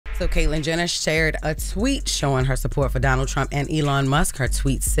So Caitlyn Jenner shared a tweet showing her support for Donald Trump and Elon Musk. Her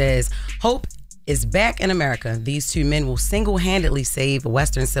tweet says, "Hope is back in America. These two men will single-handedly save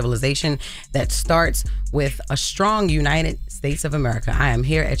Western civilization that starts with a strong United States of America. I am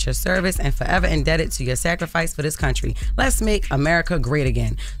here at your service and forever indebted to your sacrifice for this country. Let's make America great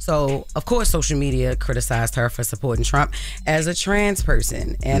again." So, of course, social media criticized her for supporting Trump as a trans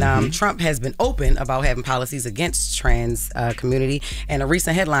person. And Trump has been open about having policies against trans community. And a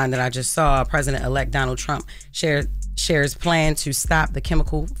recent headline that I just saw, President-elect Donald Trump shares plan to stop the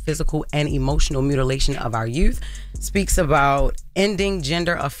chemical, physical, and emotional mutilation of our youth, speaks about ending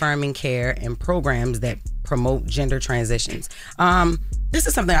gender-affirming care and programs that promote gender transitions. This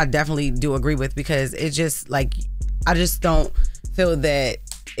is something I definitely do agree with, because it just, like, I just don't feel that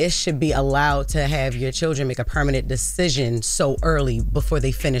it should be allowed to have your children make a permanent decision so early before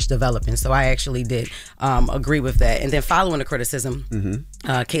they finish developing. So I actually did agree with that. And then following the criticism,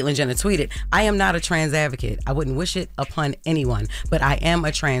 Caitlyn Jenner tweeted, "I am not a trans advocate. I wouldn't wish it upon anyone, but I am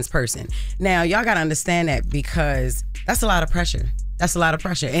a trans person." Now, y'all got to understand that, because that's a lot of pressure. That's a lot of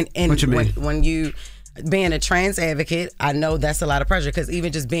pressure. And what you mean? When you being a trans advocate, I know that's a lot of pressure, because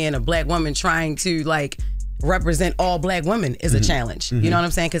even just being a black woman trying to, like, represent all black women is a challenge. You know what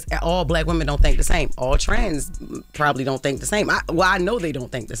I'm saying? Because all black women don't think the same. All trans probably don't think the same. I know they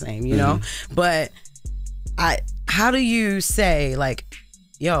don't think the same, you know? But how do you say, like,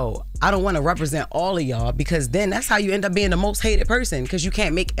 yo, I don't want to represent all of y'all, because then that's how you end up being the most hated person, because you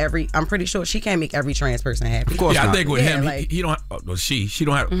can't make I'm pretty sure she can't make every trans person happy. Of course not. I think with him, like, he don't have, she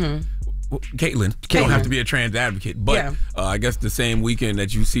don't have, Caitlyn don't have to be a trans advocate, but I guess the same weekend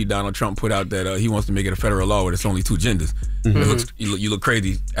that you see Donald Trump put out that he wants to make it a federal law where it's only two genders, it looks, you look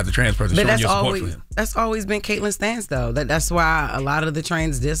crazy as a trans person, but showing your support for him. That's always been Caitlyn's stance, though. That's why a lot of the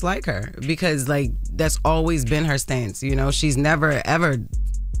trans dislike her, because, like, that's always been her stance. You know, she's never ever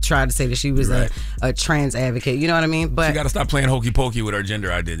tried to say that she was a trans advocate. You know what I mean? But she got to stop playing hokey pokey with her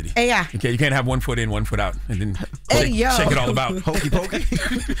gender identity. Hey, yeah. Okay, you can't have 1 foot in, 1 foot out, and then shake it all about. Hokey pokey?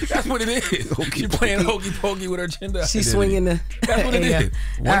 That's what it is. She's playing hokey pokey with her gender identity. She's swinging the. That's what it is.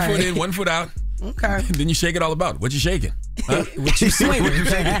 1 foot in, 1 foot out. Okay. And then you shake it all about. What you shaking? Huh? What you swinging?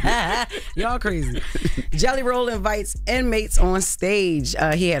 Y'all crazy. Jelly Roll invites inmates on stage.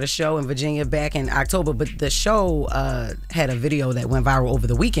 He had a show in Virginia back in October, but the show had a video that went viral over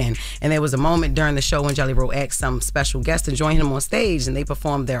the weekend. And there was a moment during the show when Jelly Roll asked some special guests to join him on stage, and they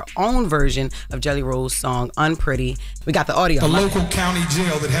performed their own version of Jelly Roll's song Unpretty. We got the audio. A local county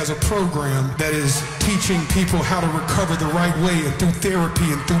jail that has a program that is teaching people how to recover the right way, and through therapy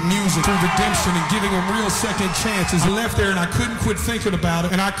and through music, through redemption, and giving them real second chances. I left there and I couldn't quit thinking about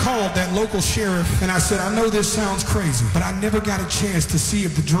it, and I called that local sheriff and I said, "I know this sounds crazy, but I never got a chance to see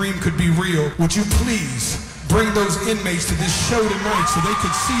if the dream could be real. Would you please bring those inmates to this show tonight so they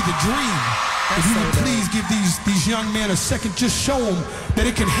could see the dream? If you would please give these young men a second, just show them that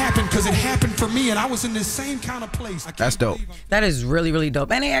it can happen, because it happened for me and I was in this same kind of place." That's dope. That is really, really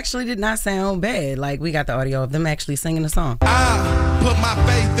dope. And it actually did not sound bad. Like, we got the audio of them actually singing the song. I put my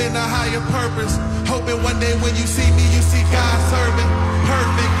faith in a higher purpose, hoping one day when you see me, you see God serving.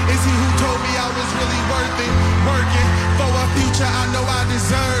 Perfect is he who told me I was really worth it. Working for a future I know I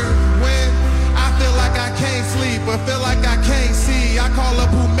deserve. When I feel like I can't sleep or feel like I can't see, I call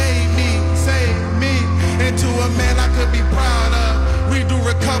up who made me, save me into a man I could be proud of. We do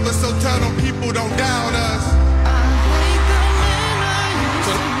recover, so tell them people don't doubt us.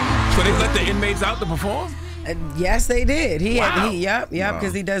 So they let the inmates out to perform? Yes, they did. Yep, Wow.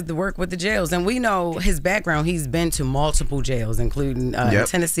 because he does the work with the jails. And we know his background. He's been to multiple jails, including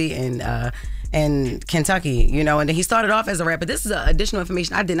Tennessee and Kentucky, you know. And then he started off as a rapper. This is additional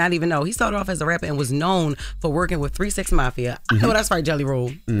information I did not even know. He started off as a rapper and was known for working with 3 6 Mafia. I know that's right, Jelly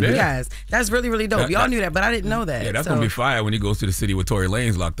Roll. You guys, that's really, really dope. Y'all knew that, but I didn't know that. Yeah, that's going to be fire when he goes to the city where Tory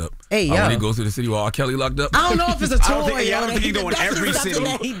Lanez locked up. Hey, yo. When he goes to the city where R. Kelly locked up. I don't know if it's a tour. I don't think he going every city.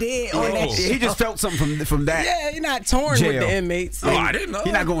 That he did on that He just felt something from that. Yeah, you're not touring with the inmates. Oh, I didn't know.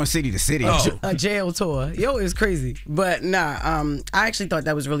 He's not going city to city. A jail tour. Yo, it's crazy. But nah, I actually thought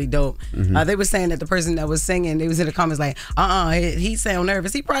that was really dope. They were saying that the person that was singing, they was in the comments like, he sound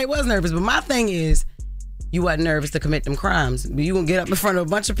nervous. He probably was nervous, but my thing is, you wasn't nervous to commit them crimes. You gonna get up in front of a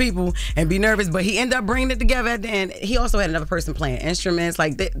bunch of people and be nervous, but he ended up bringing it together at the end. He also had another person playing instruments.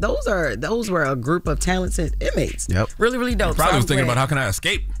 Like, those were a group of talented inmates. Yep. Really, really dope. Probably was thinking about, how can I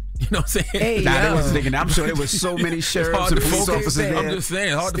escape? You know what I'm saying? Hey, Nah, they yo. wasn't thinking that. I'm sure there was so many sheriffs hard and to police focus. officers there. I'm just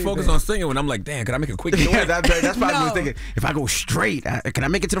saying, hard to focus on singing when I'm like, damn, can I make a quick Yeah, noise? that's probably what I No. was thinking. If I go straight, can I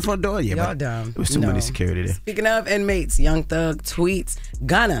make it to the front door? Yeah, Y'all but dumb. there was too No. many security there. Speaking of inmates, Young Thug tweets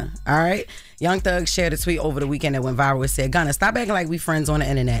Gunna. All right. Young Thug shared a tweet over the weekend that went viral. It said, Gunna, stop acting like we friends on the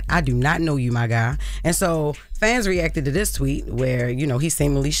internet. I do not know you, my guy. And so fans reacted to this tweet where, you know, he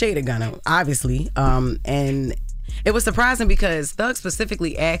seemingly shaded Gunna, obviously. And it was surprising because Thug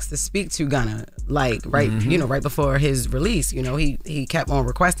specifically asked to speak to Gunna, like right before his release. You know, he kept on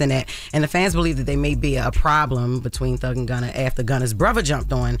requesting that, and the fans believe that there may be a problem between Thug and Gunna after Gunna's brother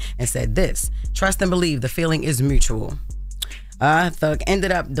jumped on and said this: "Trust and believe, the feeling is mutual." Thug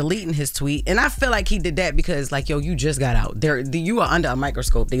ended up deleting his tweet, and I feel like he did that because, like, yo, you just got out. You are under a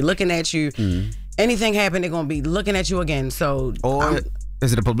microscope. They looking at you. Anything happen, they're gonna be looking at you again. So, Or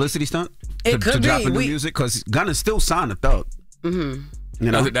is it a publicity stunt? It to could drop be. in the music? Because Gunna still signed a Thug. You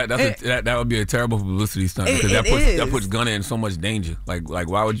know? That would be a terrible publicity stunt because that puts Gunna in so much danger. Like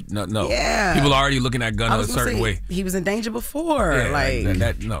why would you? No. Yeah. People are already looking at Gunna I a was gonna certain say, way. he was in danger before. Yeah, like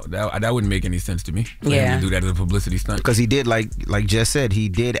that wouldn't make any sense to me. For him Yeah. to do that as a publicity stunt. Because he did, like Jess said, he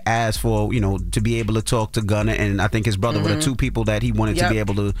did ask for, to be able to talk to Gunna, and I think his brother were the two people that he wanted to be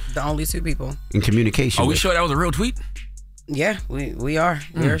able to, the only two people in communication Are we with. sure that was a real tweet? Yeah, we are.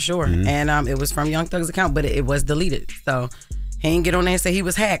 We're sure. And it was from Young Thug's account, but it was deleted. So he ain't get on there and say he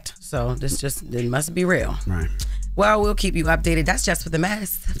was hacked. So it must be real. Right. Well, we'll keep you updated. That's Jess With The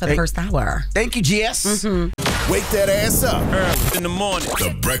Mess for the first hour. Thank you, Jess. Wake that ass up early in the morning.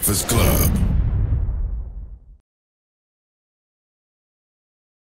 The Breakfast Club.